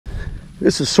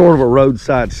This is sort of a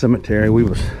roadside cemetery. We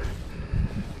was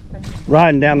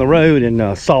riding down the road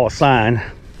and saw a sign.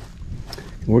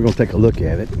 We're gonna take a look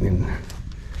at it, and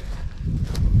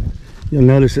you'll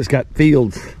notice it's got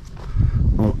fields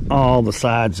on all the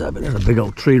sides of it. There's a big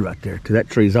old tree right there too. That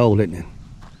tree's old, isn't it?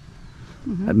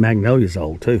 That magnolia's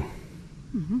old too.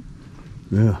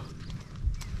 Yeah.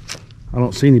 I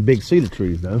don't see any big cedar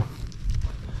trees though.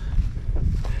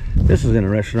 This is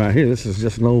interesting right here. This is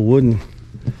just an old wooden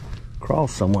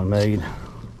cross someone made.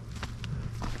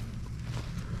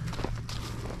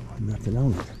 Nothing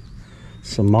on it.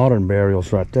 Some modern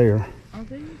burials right there. Are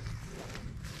these?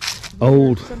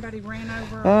 Old. Somebody ran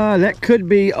over. That could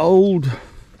be old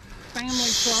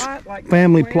family plot, like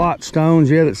family plot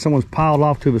stones. Yeah, that someone's piled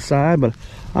off to the side. But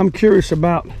I'm curious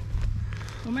about.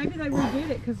 Well, maybe they redid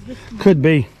it because this could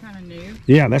be kind of new.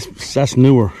 Yeah, that's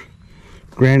newer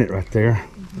granite right there.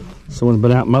 Someone's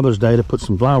been out Mother's Day to put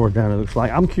some flowers down, it looks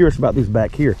like. I'm curious about these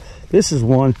back here. This is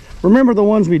one. Remember the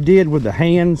ones we did with the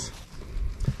hands?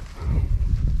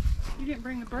 You didn't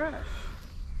bring the brush.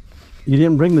 You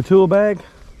didn't bring the tool bag?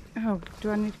 Oh,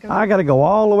 do I need to go? I got to go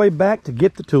all the way back to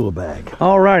get the tool bag.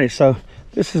 Alrighty, so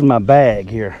this is my bag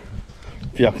here.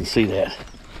 If y'all can see that.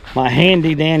 My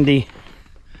handy dandy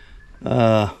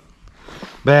bag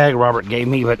Robert gave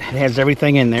me, but it has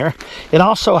everything in there. It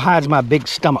also hides my big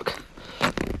stomach.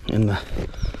 In the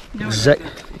No,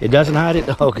 it doesn't hide it.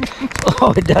 Okay.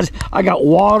 Oh, it does. I got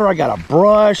water. I got a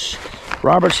brush.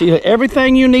 Robert, see,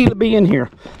 everything you need to be in here.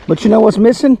 But you know what's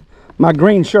missing? My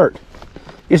green shirt.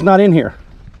 It's not in here.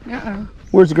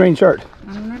 Where's the green shirt?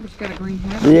 I don't know. It's got a green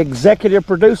hat. The executive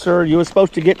producer, you were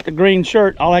supposed to get the green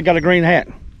shirt. All I got a green hat.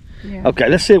 Yeah. Okay,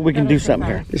 let's see if we can do something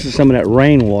here. This is some of that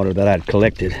rainwater that I'd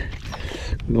collected.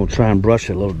 I'm gonna try and brush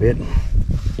it a little bit.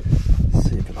 Let's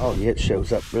see if it, oh yeah, it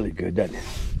shows up really good, doesn't it?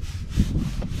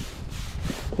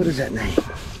 What is that name?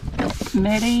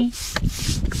 Maddie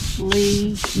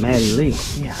Lee. Maddie Lee.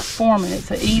 Yeah. Foreman. It's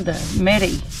an E though.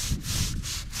 Maddie.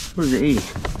 Where's the E?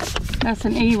 That's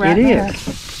an E right there. It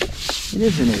is. It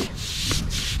is an E.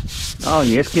 Oh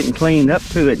yeah, it's getting cleaned up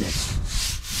too, isn't it?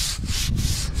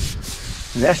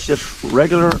 And that's just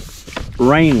regular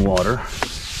rainwater.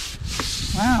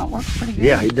 Wow, it works pretty good.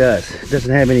 Yeah, it does. It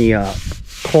doesn't have any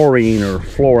chlorine or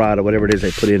fluoride or whatever it is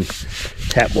they put in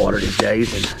tap water these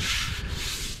days. And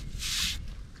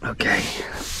okay,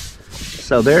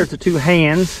 so there's the two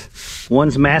hands.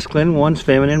 One's masculine, one's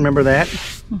feminine. Remember that?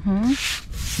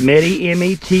 Meddy,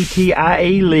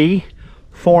 M-E-T-T-I-A Lee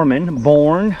Foreman,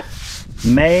 born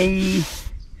May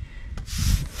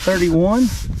 31.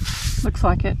 Looks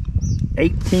like it.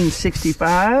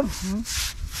 1865.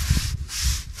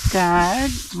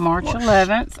 Died March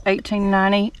 11th,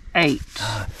 1898.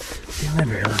 Didn't live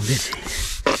very long, did she?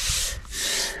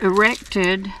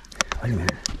 Erected Wait a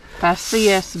minute. by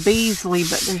C.S. Beasley,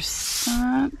 but there's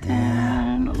something,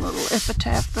 a little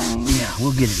epitaph thing. Yeah,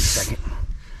 we'll get it in a second.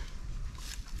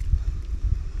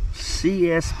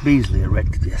 C.S. Beasley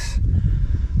erected this.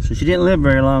 So she didn't live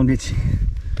very long, did she?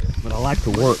 But I like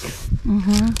the work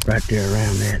right there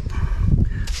around that.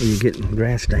 Well, you're getting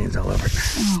grass stains all over it.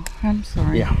 Oh, I'm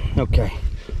sorry. Yeah, okay.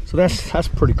 So that's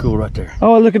pretty cool right there.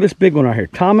 Oh, look at this big one right here.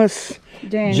 Thomas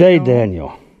J.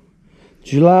 Daniel.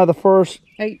 July the 1st,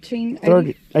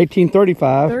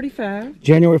 1835. 35.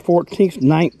 January 14th,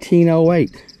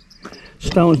 1908.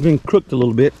 Stone's been crooked a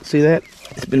little bit. See that?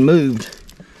 It's been moved.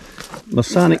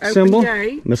 Masonic symbol.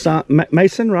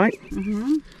 Mason, right?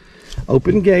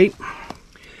 Open gate.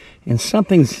 And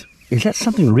something's, is that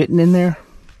something written in there?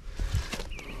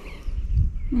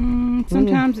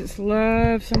 Sometimes it's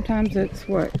love, sometimes it's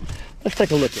what? Let's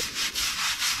take a look at it.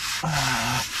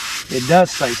 It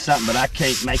does say something, but I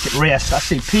can't make it rest. I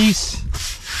see peace.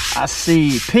 I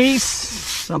see peace.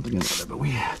 Something in there, but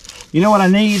you know what I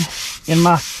need in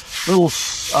my little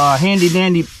handy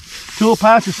dandy tool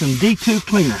pouch is some D2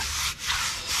 cleaner.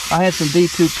 If I had some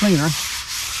D2 cleaner,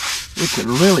 we could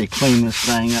really clean this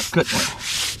thing up, couldn't we?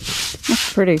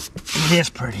 That's pretty. It is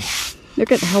pretty.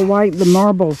 Look at how white the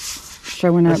marble's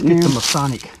showing up now. Let's get the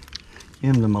Masonic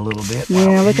emblem a little bit.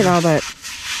 Yeah, look at all that.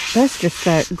 That's just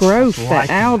that growth, that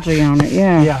algae on it,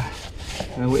 yeah. Yeah.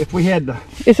 If we had the...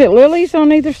 Is it lilies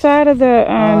on either side of the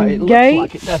it gate?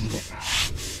 looks like it, doesn't it?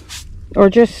 Or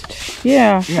just,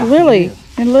 yeah lily.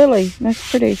 And lily. That's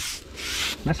pretty.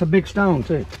 That's a big stone,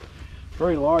 too.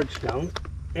 Very large stone.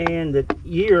 And the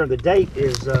year, the date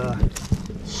is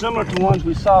similar to ones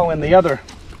we saw in the other.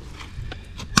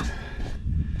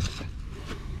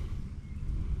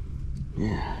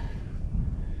 Yeah.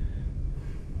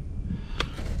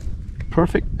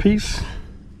 Perfect peace.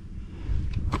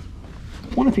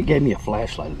 wonder if he gave me a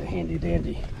flashlight in the handy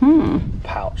dandy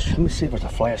pouch. Let me see if there's a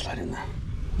flashlight in the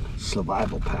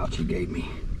survival pouch he gave me.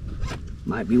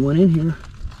 Might be one in here.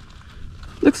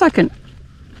 Looks like an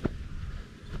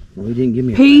No, he didn't give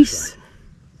me a peace,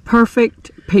 flashlight.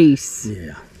 perfect peace.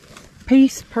 Yeah.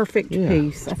 Peace, perfect Yeah,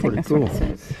 peace. I think that's cool. what it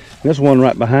says. There's one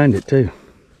right behind it too.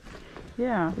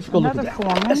 Yeah. Let's go look at that.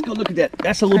 Foreman. Let's go look at that.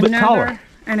 That's a little bit taller.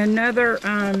 And another,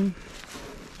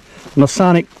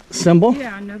 Masonic symbol.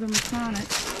 yeah, another Masonic.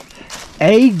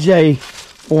 A.J.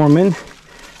 Foreman,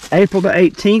 April the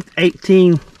 18th,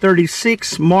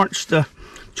 1836, March the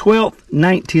 12th,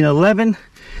 1911.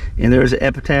 And there's an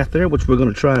epitaph there, which we're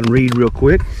going to try and read real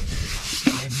quick.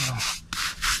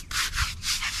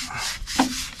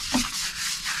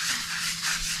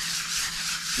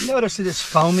 Notice that it's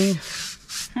foaming.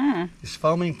 It's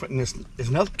foaming. There's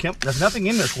nothing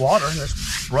in this water.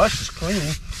 This brush is clean.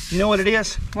 You know what it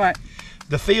is? What?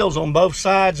 The fields on both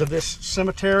sides of this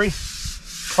cemetery,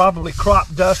 probably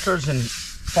crop dusters and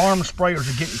farm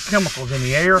sprayers are getting chemicals in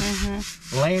the air,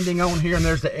 landing on here, and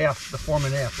there's the F, the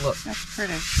Foreman F. Look. That's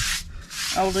pretty.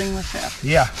 Old English F.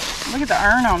 Yeah. Look at the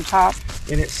urn on top.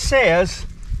 And it says,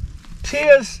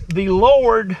 "'Tis the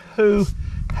Lord who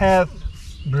hath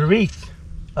bereft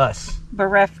us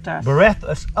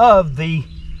of the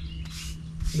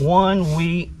one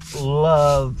we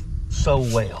love so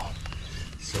well."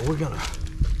 So we're gonna,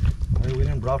 we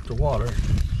done brought the water.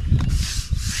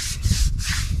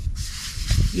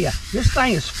 Yeah, this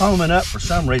thing is foaming up for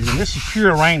some reason. This is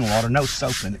pure rainwater, no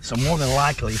soap in it. So more than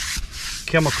likely,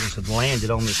 chemicals have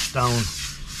landed on this stone.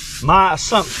 My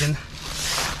assumption,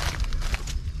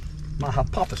 my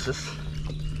hypothesis.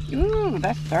 Ooh,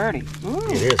 that's dirty.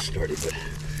 Ooh. It is dirty, but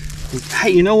hey,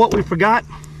 you know what we forgot?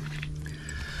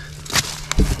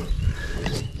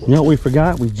 You know what we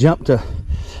forgot? We jumped to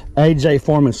A.J.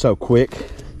 Foreman so quick.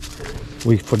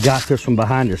 We forgot this one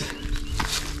behind us.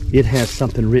 It has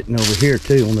something written over here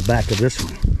too on the back of this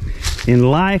one. In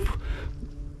life,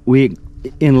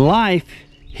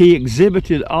 he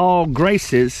exhibited all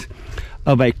graces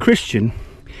of a Christian.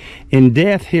 In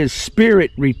death, his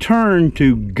spirit returned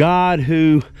to God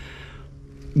who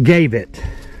gave it.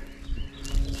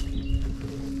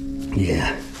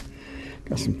 Yeah,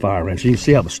 got some fire around. So you can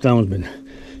see how the stone's been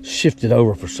shifted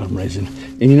over for some reason.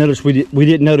 And you notice we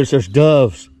didn't notice there's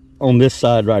doves on this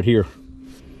side right here.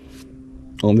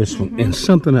 On this one, and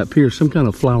something up here, some kind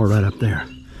of flower right up there.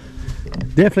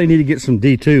 Definitely need to get some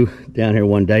D2 down here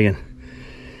one day and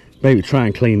maybe try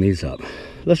and clean these up.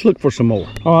 Let's look for some more.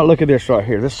 All right, look at this right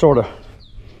here. This sort of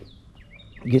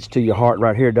gets to your heart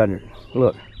right here, doesn't it?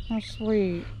 Look. How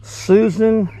sweet.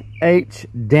 Susan H.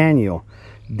 Daniel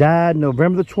died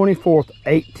November the 24th,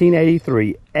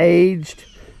 1883, aged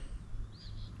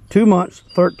 2 months,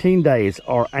 13 days,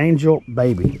 our angel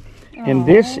baby. Aww. And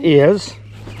this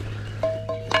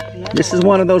is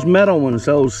one of those metal ones,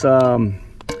 those, what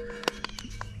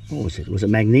was it? Was it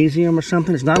magnesium or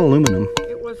something? It's not aluminum.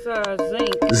 It was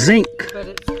zinc. Zinc. But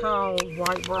it's called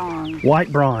white bronze.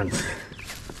 White bronze.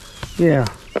 Yeah.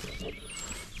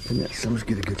 And let's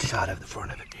get a good shot of the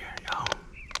front of it here, y'all.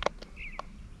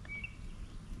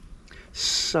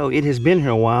 So it has been here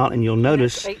a while, and you'll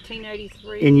notice.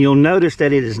 1883. And you'll notice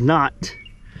that it is not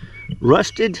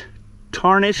rusted,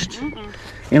 tarnished.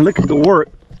 And look at the work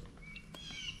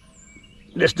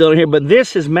that's done here, but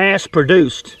this is mass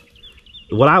produced.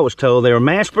 What I was told, they were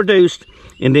mass produced,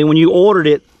 and then when you ordered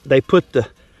it, they put the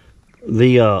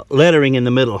lettering in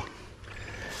the middle.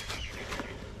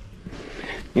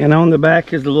 And on the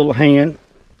back is the little hand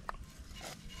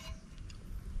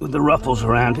with the ruffles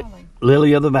around it.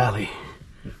 Lily of the Valley.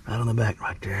 Right on the back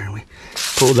right there. And we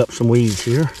pulled up some weeds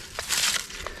here.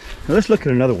 Now let's look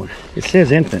at another one. It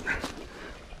says infant.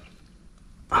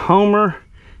 Homer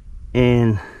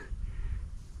and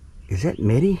is that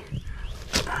Meddy?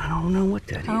 I don't know what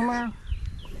that Homer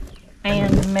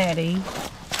and Meddy.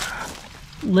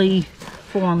 Lee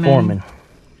Foreman. Foreman.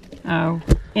 Oh,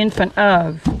 infant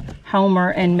of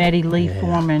Homer and Meddy Lee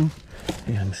Foreman.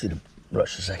 Yeah, let me see the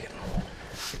brush a second.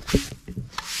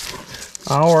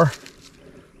 I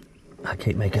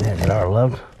can't make it out. Is it our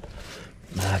loved?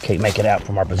 I can't make it out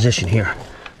from our position here.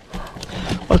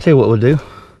 I'll tell you what we'll do.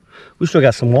 We still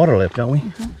got some water left, don't we?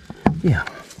 Yeah.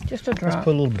 Just a drop. Let's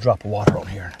put a little drop of water on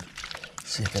here.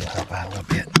 See if it'll help out a little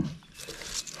bit.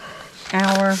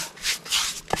 Our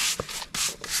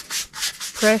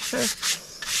precious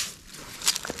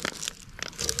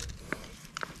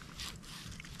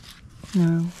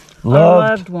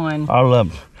loved one. Our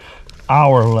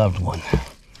loved one.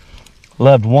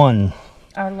 Loved one.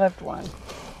 Our loved one.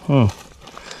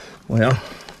 Well,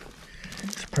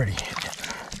 it's pretty.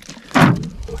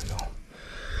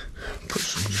 Put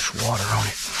some water on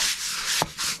it.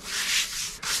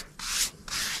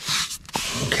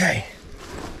 Okay.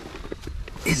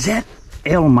 Is that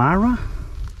Elmira?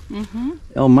 Mm-hmm.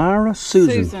 Elmira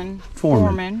Susan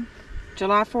Foreman.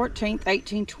 July 14th,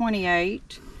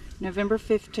 1828. November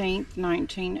 15th,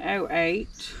 1908.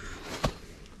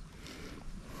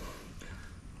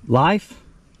 Life,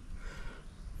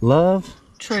 love,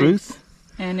 truth.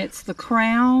 And it's the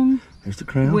crown. There's the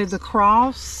crown. With the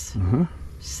cross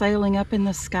sailing up in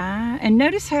the sky. And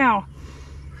notice how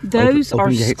those open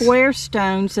are gates. square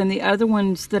stones and the other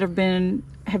ones that have been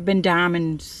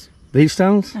diamonds. These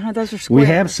stones? Those are square. We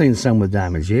have seen some with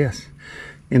diamonds, yes.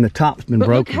 And the top's been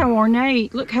broken.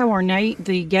 Look how ornate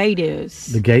the gate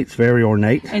is. The gate's very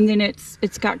ornate. And then it's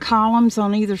got columns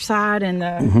on either side and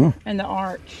the and the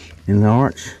arch. In the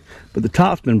arch. But the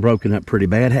top's been broken up pretty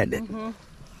bad, hasn't it?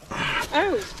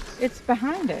 Oh, it's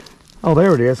behind it. Oh,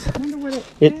 there it is. I wonder what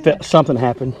it something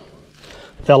happened.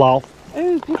 Fell off.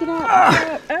 Oh, pick it up. Pick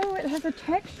it up. Oh, it has a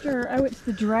texture. Oh, it's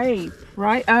the drape,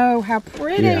 right? Oh, how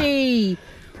pretty. Yeah.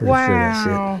 Pretty wow. sure that's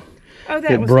it. Oh,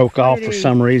 that It was broke off pretty. for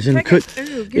some reason. I'm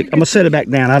gonna set it back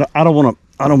down. I don't want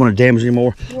to damage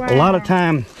anymore. Wow. A lot of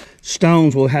time,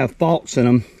 stones will have faults in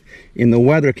them, and the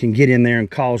weather can get in there and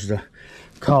cause the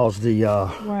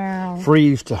wow.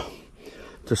 freeze to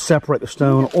separate the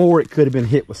stone, or it could have been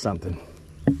hit with something.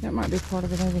 That might be part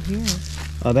of it over here.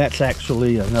 That's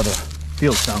actually another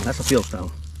field stone. That's a field stone.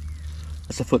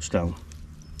 That's a footstone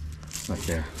right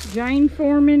there. Jane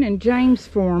Foreman and James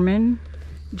Foreman.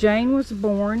 Jane was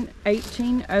born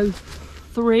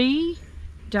 1803,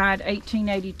 died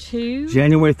 1882.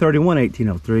 January 31,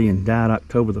 1803, and died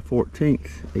October the 14th,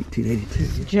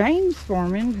 1882. James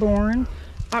Foreman, born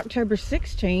October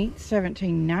 16th,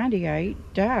 1798,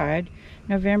 died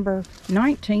November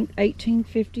 19th,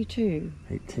 1852.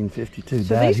 1852,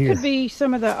 So died these here. could be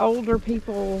some of the older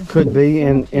people. Could be,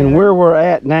 and where we're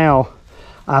at now,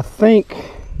 I think,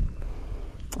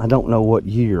 I don't know what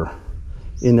year,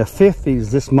 in the 50s,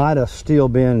 this might have still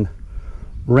been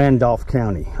Randolph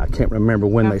County. I can't remember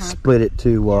when they split it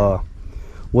to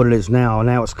what it is now.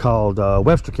 Now it's called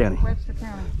Webster County. Webster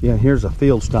County. Yeah, here's a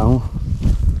field stone.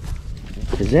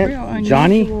 Is that Real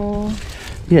Johnny? unusual.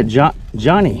 Yeah,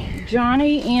 Johnny.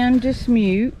 Johnny Ann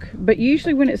Dismuke, but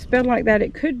usually when it's spelled like that,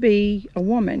 it could be a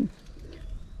woman.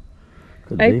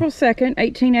 Could be. April 2nd,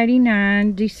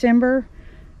 1889, December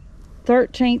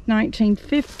 13th,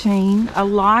 1915, a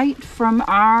light from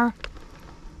our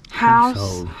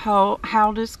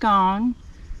household is gone,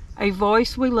 a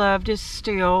voice we loved is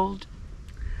stilled,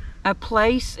 a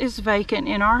place is vacant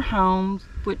in our homes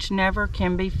which never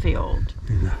can be filled.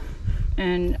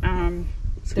 And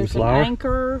there's an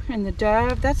anchor and the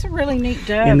dove. That's a really neat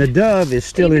dove. And the dove is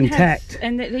still intact.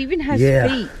 And it even has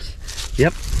feet.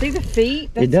 Yep. See the feet?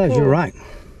 That's it does, cool. You're right.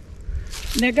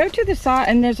 Now go to the side,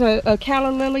 and there's a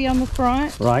calla lily on the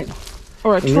front. Right.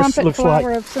 Or a And trumpet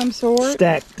flower of some sort.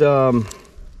 Stacked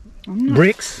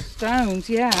bricks. Stones,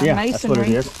 yeah. Yeah, Masonry. that's what it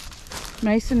is.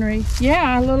 Masonry.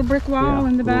 Yeah, a little brick wall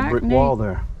in the back. Brick wall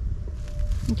there.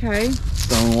 Okay.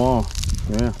 Stone wall.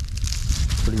 Yeah.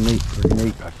 Pretty neat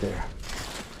right there.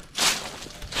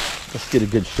 Let's get a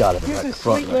good shot of it. Here's right a in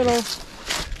front. sweet little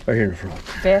Right here in the front.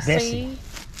 Bessie,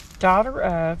 daughter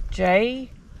of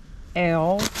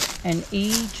J.L. and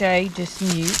E.J.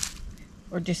 Dismute,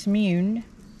 or Dismune.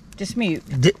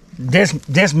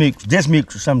 Desmukes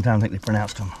sometimes I think they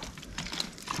pronounced them.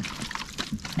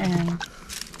 And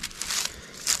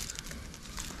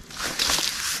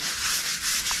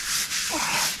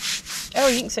oh,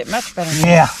 you can see it much better now.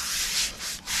 Yeah.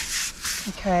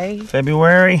 Okay.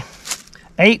 February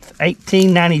 8th,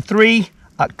 1893,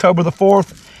 October the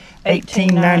 4th,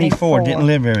 1894. Didn't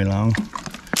live very long.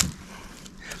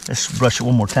 Let's brush it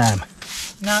one more time.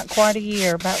 Not quite a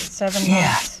year, about 7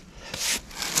 months.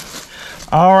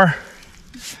 Our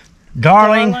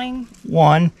darling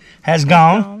one has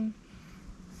gone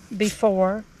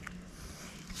before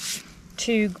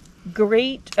to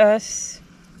greet us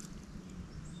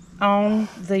on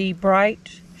the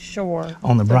bright shore.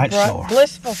 On the bright shore.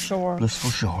 Blissful shore.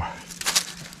 Blissful shore.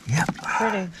 Yep.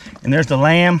 Pretty. And there's the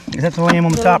lamb. Is that the lamb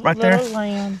on the top right there? Little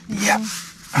lamb. Yep.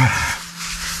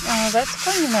 Oh, that's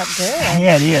cleaning up good.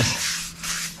 Yeah, it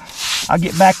is. I'll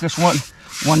get back this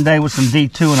one day with some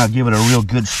D2 and I'll give it a real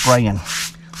good spraying.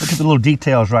 Look at the little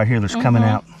details right here that's coming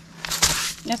out.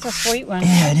 That's a sweet one.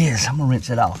 Yeah, it is. I'm going to rinse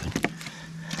it off.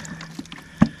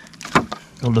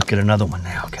 Go look at another one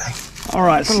now, okay? All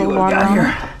right, see what we got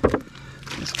here.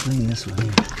 Let's clean this one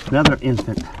here. Another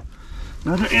infant.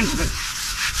 Another infant.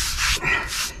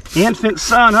 Infant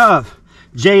son of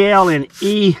J.L. and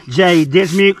E.J.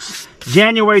 Dismukes,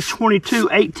 January 22,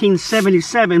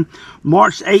 1877,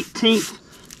 March 18th,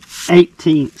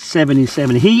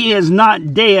 1877. He is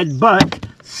not dead, but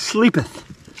sleepeth.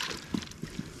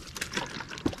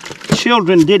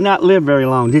 Children did not live very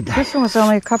long, did they? This one was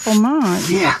only a couple months.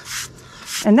 Yeah.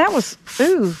 And that was,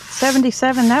 ooh,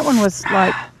 77. That one was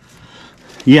like...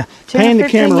 Yeah. 10 Pan the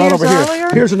 15 camera right over years here. earlier?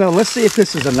 Here's another. Let's see if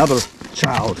this is another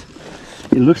child.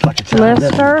 It looks like a child.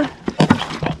 Lester.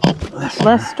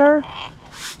 Lester.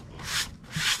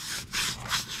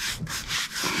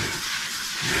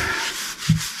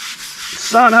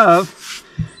 Son of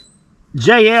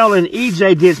J.L. and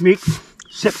E.J. Dismuke,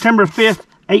 September 5th,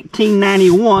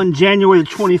 1891, January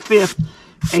 25th,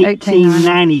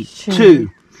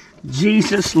 1892.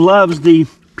 Jesus loves the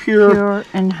pure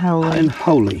and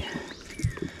holy.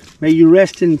 May you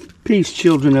rest in peace,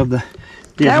 children of the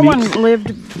Dismukes. That one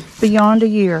lived beyond a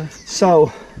year.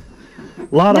 So, a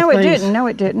lot of things. No, it didn't. No,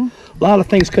 it didn't. A lot of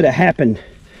things could have happened.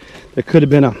 There could have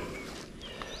been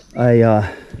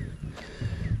a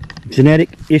genetic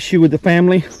issue with the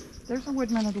family. There's a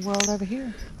woodman of the world over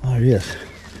here. Oh, it is.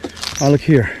 Oh, look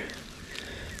here.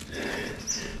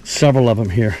 Several of them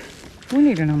here. We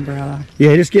need an umbrella. Yeah,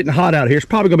 it's getting hot out here. It's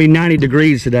probably going to be 90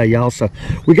 degrees today, y'all. So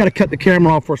we got to cut the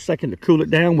camera off for a second to cool it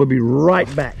down. We'll be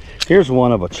right back. Here's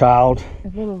one of a child.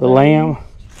 The lamb.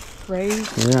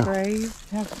 Grave. Yeah. Grave.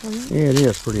 How sweet. Yeah, it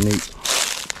is pretty neat.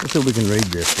 Let's see if we can read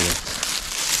this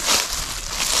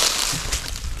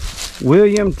here.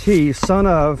 William T., son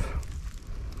of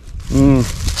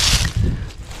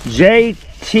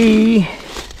J.T.Y.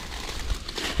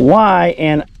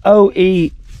 and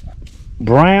O.E.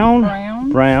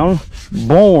 Brown,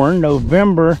 born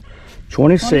November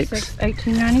 26,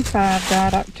 1895,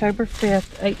 died October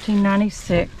 5th,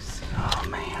 1896. Oh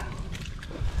man.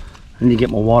 I need to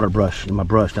get my water brush in my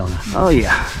brush, don't I? Oh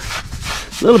yeah.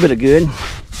 A little bit of good.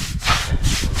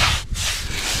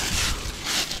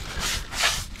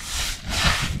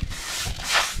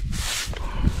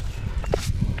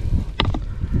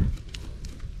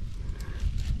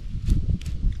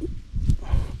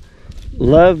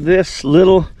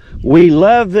 We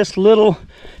love this little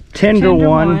tender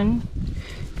one.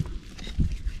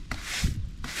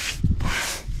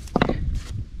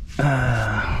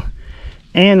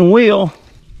 And will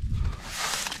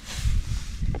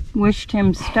wished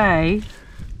him stay,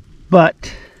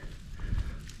 but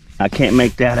I can't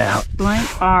make that out.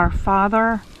 Blank our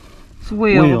Father's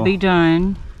will be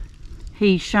done.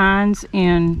 He shines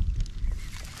in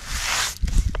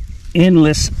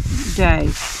endless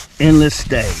day. Endless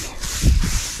day.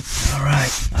 All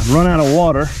right, I've run out of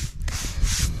water.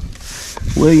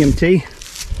 William T.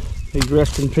 Please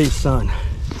rest in peace, son.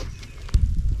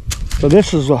 So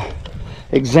this is a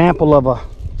example of a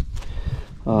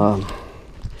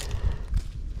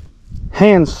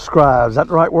hand scribe. Is that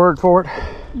the right word for it?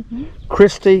 Mm-hmm.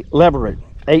 Christy Leverett,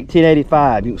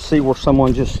 1885. You can see where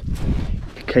someone just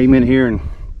came in here and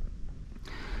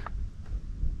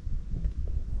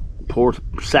poured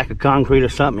a sack of concrete or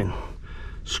something and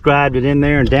scribed it in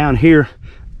there. And down here,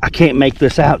 I can't make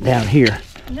this out down here.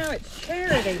 No, it's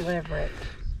Charity Leverett.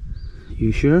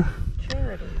 You sure?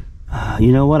 Charity.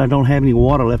 You know what? I don't have any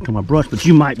water left on my brush, but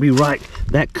you might be right.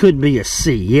 That could be a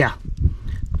C. Yeah.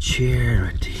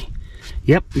 Charity.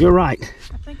 Yep, you're right.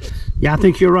 I think it's... Yeah, I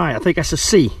think you're right. I think that's a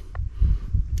C.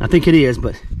 I think it is,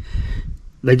 but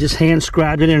they just hand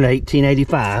scribed it in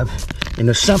 1885. And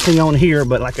there's something on here,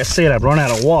 but like I said, I've run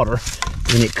out of water.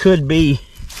 And it could be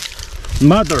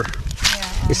mother.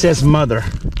 Yeah, it says mother.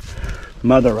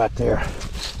 Mother right there.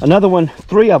 Another one,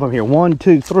 3 of them here. 1,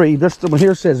 2, 3. This one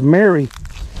here says Mary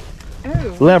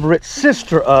Leverett,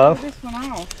 sister of. This one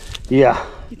off. Yeah.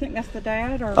 You think that's the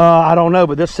dad, or? I don't know,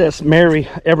 but this says Mary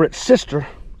Everett, sister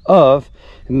of,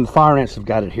 and the fire ants have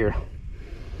got it here.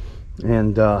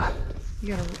 And you got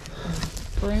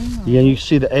a broom? yeah, you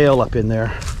see the L up in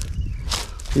there.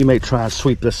 You may try and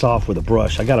sweep this off with a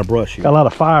brush. I got a brush here. Got a lot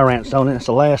of fire ants on it. It's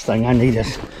the last thing I need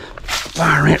is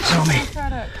fire ants on me. I'll try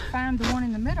to find the one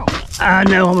in the middle. I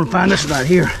know, I'm gonna find this right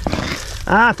here.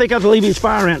 I think I have to leave these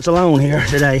fire ants alone here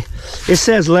today. It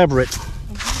says Leverett,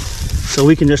 so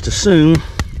we can just assume.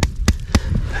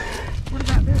 What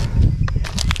about this?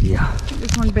 Yeah.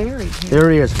 This one buried here.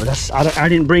 There is, but that's, I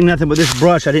didn't bring nothing but this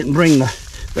brush. I didn't bring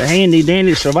the handy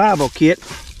dandy survival kit.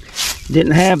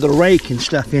 Didn't have the rake and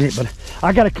stuff in it, but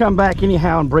I got to come back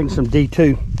anyhow and bring some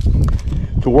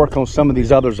D2 to work on some of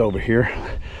these others over here.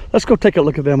 Let's go take a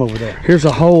look at them over there. Here's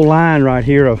a whole line right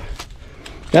here of,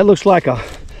 that looks like a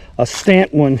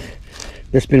stant one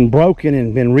that's been broken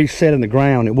and been reset in the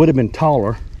ground. It would have been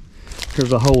taller.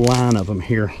 There's a whole line of them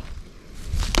here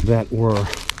that were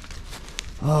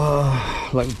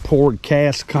like poured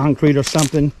cast concrete or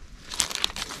something.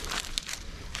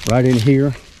 Right in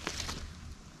here.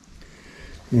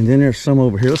 And then there's some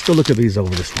over here. Let's go look at these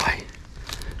over this way.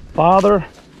 Father,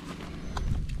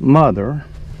 mother.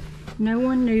 No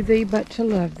one knew thee but to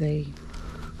love thee.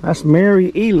 That's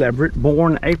Mary E. Leverett,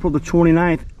 born April the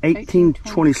 29th,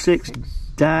 1826.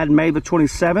 Died May the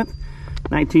 27th,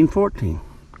 1914.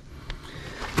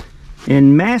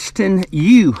 And Maston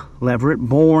U. Leverett,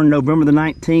 born November the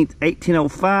 19th,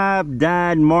 1805.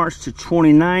 Died March the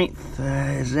 29th.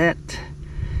 Is that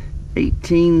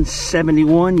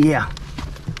 1871? Yeah.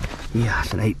 Yeah, I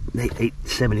said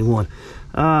 871.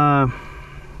 I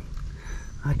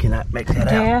cannot make that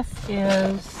out.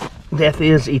 Death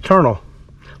is eternal.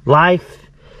 Life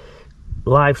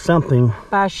something.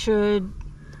 Why should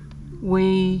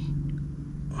we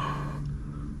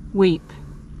weep?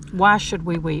 Why should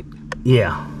we weep?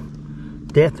 Yeah.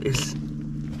 Death is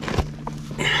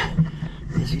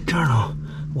eternal.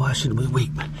 Why should we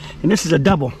weep? And this is a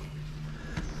double.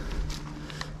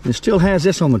 It still has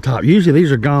this on the top. Usually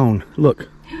these are gone. Look.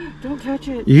 Don't touch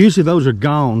it. Usually those are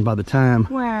gone by the time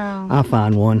I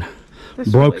find one. That's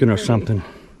broken really or something.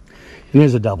 And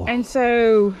there's a double. And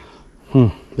so...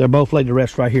 They're both laid to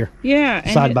rest right here. Yeah.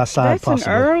 Side by side, that's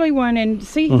possibly. An early one. And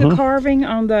see the carving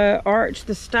on the arch,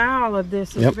 the style of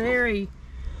this is very...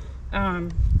 Now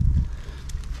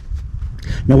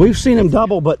we've seen them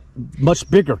double, but much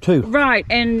bigger too. Right.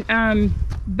 And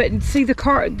but see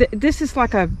the this is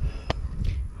like a...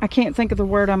 I can't think of the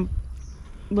word I'm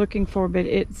looking for, but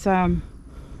it's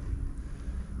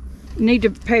need to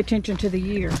pay attention to the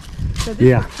year. So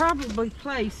this was probably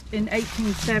placed in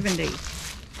 1870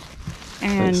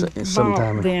 and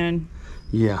bought then.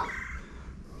 Yeah.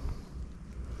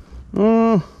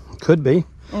 Could be.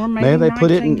 Or maybe they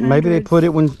put it in, maybe they put it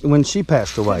when she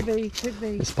passed away. Could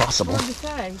be. It's possible. Hard to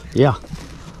say. Yeah.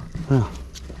 Now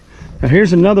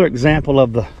here's another example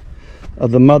of the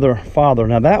mother father.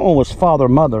 Now that one was father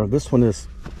mother. This one is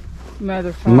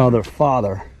mother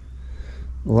father.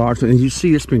 Large one. And you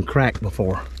see it's been cracked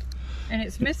before. And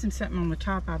it's missing something on the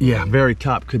top, I believe. Yeah, very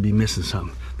top could be missing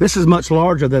something. This is much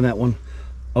larger than that one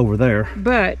over there.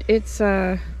 But it's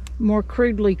more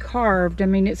crudely carved. I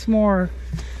mean, it's more,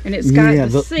 and it's got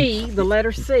the C, the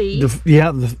letter C.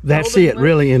 That's it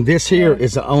really. And this here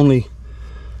is the only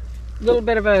little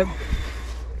bit of a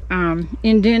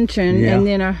indentation, and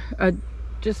then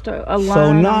just a line.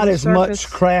 So not as much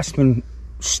craftsman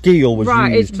steel was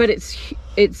used. But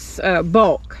it's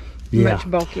bulk, much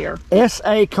bulkier.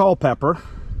 S.A. Culpepper,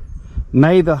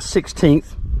 May the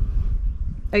 16th,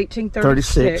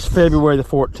 1836, February the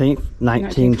 14th,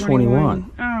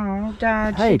 1921. Oh,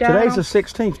 died. Hey, today's the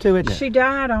 16th too, isn't it? She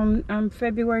died on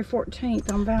February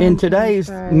 14th on Valentine's And today's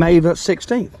Day. May the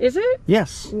 16th. Is it?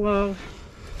 Yes. Well,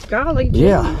 golly gee.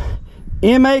 Yeah.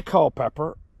 M.A.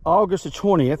 Culpepper, August the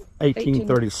 20th,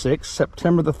 1836,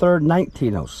 September the 3rd,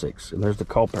 1906. And there's the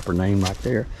Culpepper name right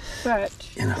there. But...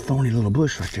 And a thorny little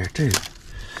bush right there, too.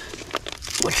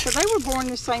 So they were born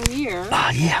the same year.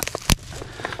 Yeah.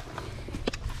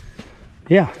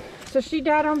 Yeah. So she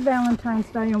died on Valentine's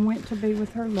Day and went to be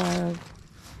with her love.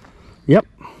 Yep.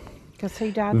 Because he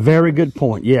died Very good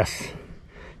point, yes.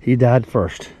 He died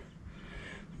first.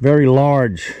 Very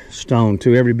large stone,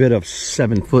 too. Every bit of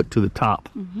 7 foot to the top.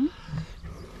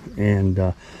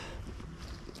 And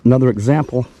another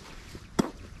example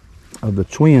of the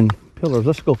twin pillars.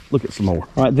 Let's go look at some more.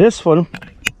 All right, this one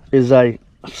is a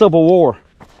Civil War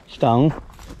stone.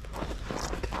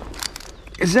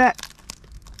 Is that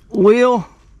Will?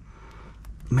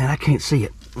 Man, I can't see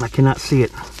it. I cannot see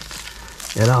it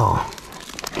at all.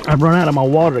 I've run out of my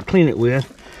water to clean it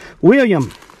with.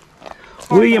 William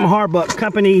Harbuck,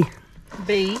 Company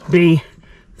B,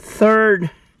 3rd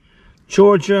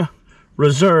Georgia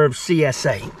Reserve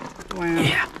CSA. Wow.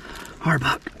 Yeah,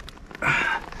 Harbuck.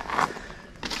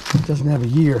 It doesn't have a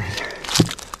year.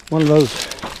 One of those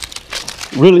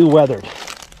really weathered.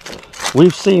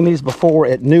 We've seen these before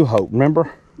at New Hope,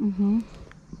 remember?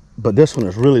 But this one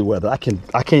is really weathered. I can't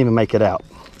even make it out.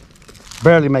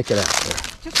 Barely make it out there.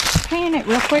 Just pan it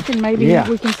real quick and maybe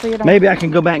we can see it. Maybe I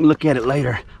can go back and look at it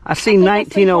later. I see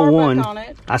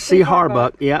 1901. I see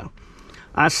Harbuck. Yeah.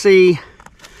 I see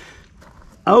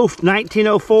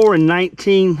 1904 and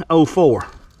 1904.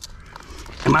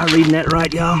 Am I reading that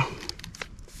right, y'all?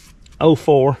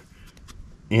 04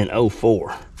 and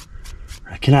 04.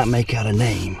 I cannot make out a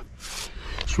name.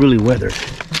 It's really weathered.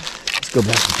 Let's go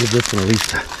back and give this one at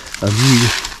least a view.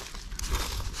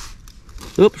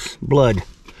 Oops, blood.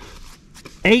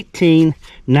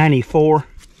 1894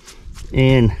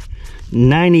 and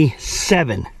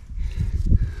 97.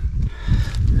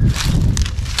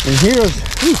 And here's,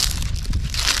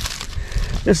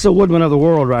 this is a woodman of the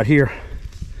world right here.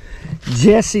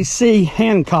 Jesse C.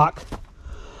 Hancock,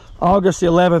 August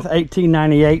 11th,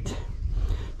 1898,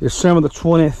 December the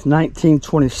 20th,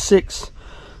 1926.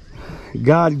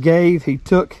 God gave, he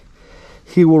took,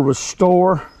 he will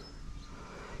restore,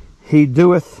 he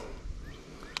doeth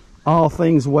all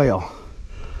things well.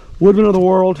 Woodman of the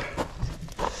world.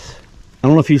 I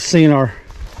don't know if you've seen our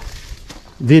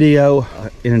video,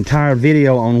 an entire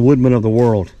video on Woodman of the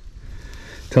World,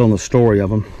 telling the story of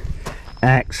them.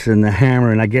 Axe and the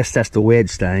hammer, and I guess that's the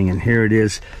wedge thing. And here it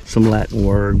is, some Latin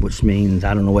word, which means,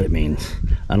 I don't know what it means.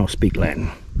 I don't speak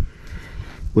Latin.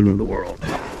 Woodman of the World.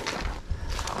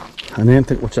 An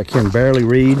infant, which I can barely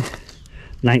read.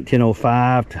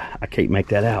 1905. I can't make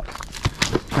that out.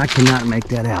 I cannot make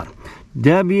that out.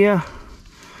 W.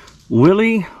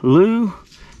 Willie Lou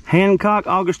Hancock,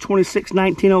 August 26,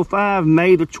 1905,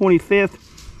 May the 25th,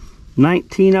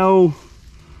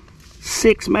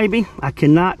 1906 maybe. I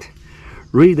cannot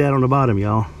read that on the bottom,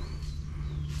 y'all.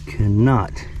 I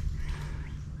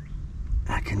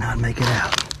cannot make it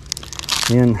out.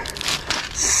 And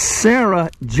Sarah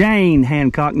Jane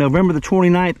Hancock, November the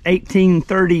 29th,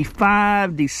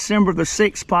 1835, December the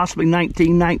 6th, possibly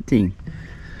 1919.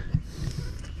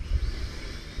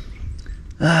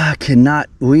 I cannot,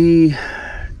 we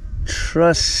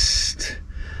trust,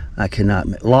 I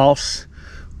cannot, loss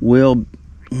will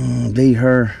be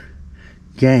her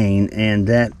gain, and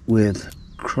that with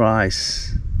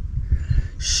Christ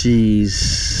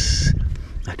she's,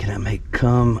 I cannot make,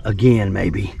 come again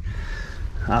maybe.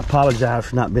 I apologize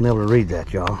for not being able to read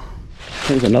that, y'all.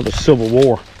 Here's another Civil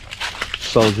War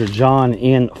soldier, John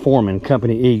N. Foreman,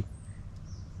 Company E,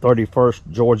 31st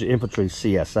Georgia Infantry,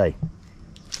 CSA.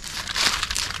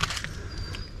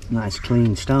 Nice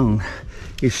clean stone.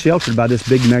 It's sheltered by this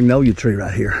big magnolia tree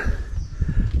right here.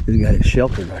 It's got it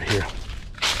sheltered right here.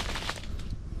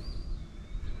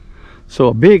 So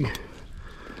a big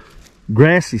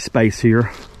grassy space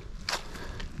here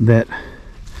that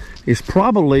is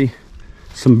probably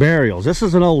some burials. This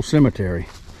is an old cemetery.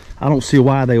 I don't see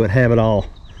why they would have it all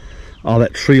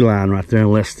that tree line right there,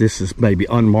 unless this is maybe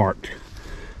unmarked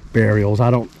burials.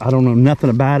 I don't know nothing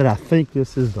about it. I think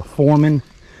this is the Foreman,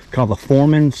 called the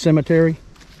Foreman Cemetery,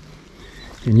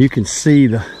 and you can see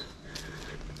the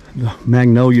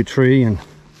magnolia tree and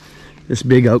this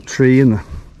big oak tree and the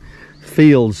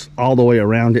fields all the way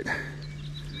around it.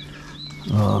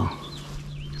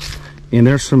 And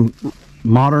there's some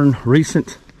modern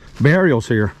recent burials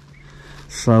here,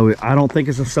 so I don't think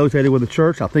it's associated with the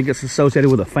church. I think it's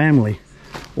associated with a family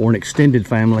or an extended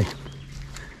family.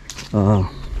 And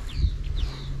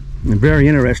very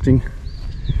interesting.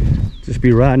 Just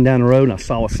be riding down the road and I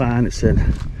saw a sign that said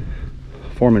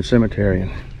Foreman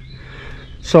Cemetery.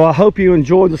 So I hope you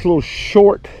enjoyed this little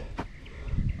short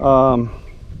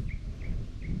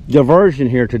diversion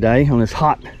here today on this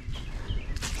hot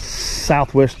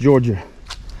southwest Georgia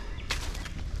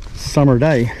summer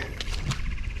day.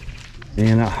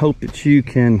 And I hope that you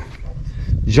can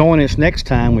join us next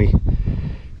time we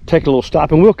take a little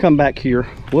stop, and we'll come back here.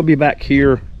 We'll be back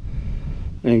here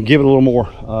and give it a little more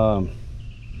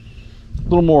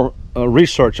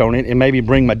research on it, and maybe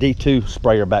bring my D2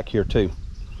 sprayer back here too.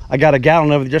 I got a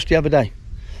gallon of it just the other day,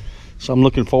 so I'm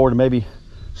looking forward to maybe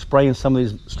spraying some of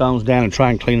these stones down and try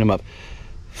and clean them up.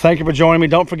 Thank you for joining me.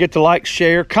 Don't forget to like,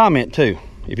 share, comment too.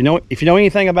 If you know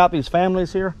anything about these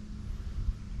families here,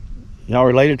 y'all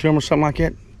related to them or something like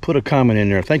that, put a comment in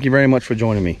there. Thank you very much for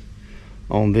joining me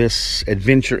on this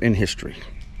adventure in history.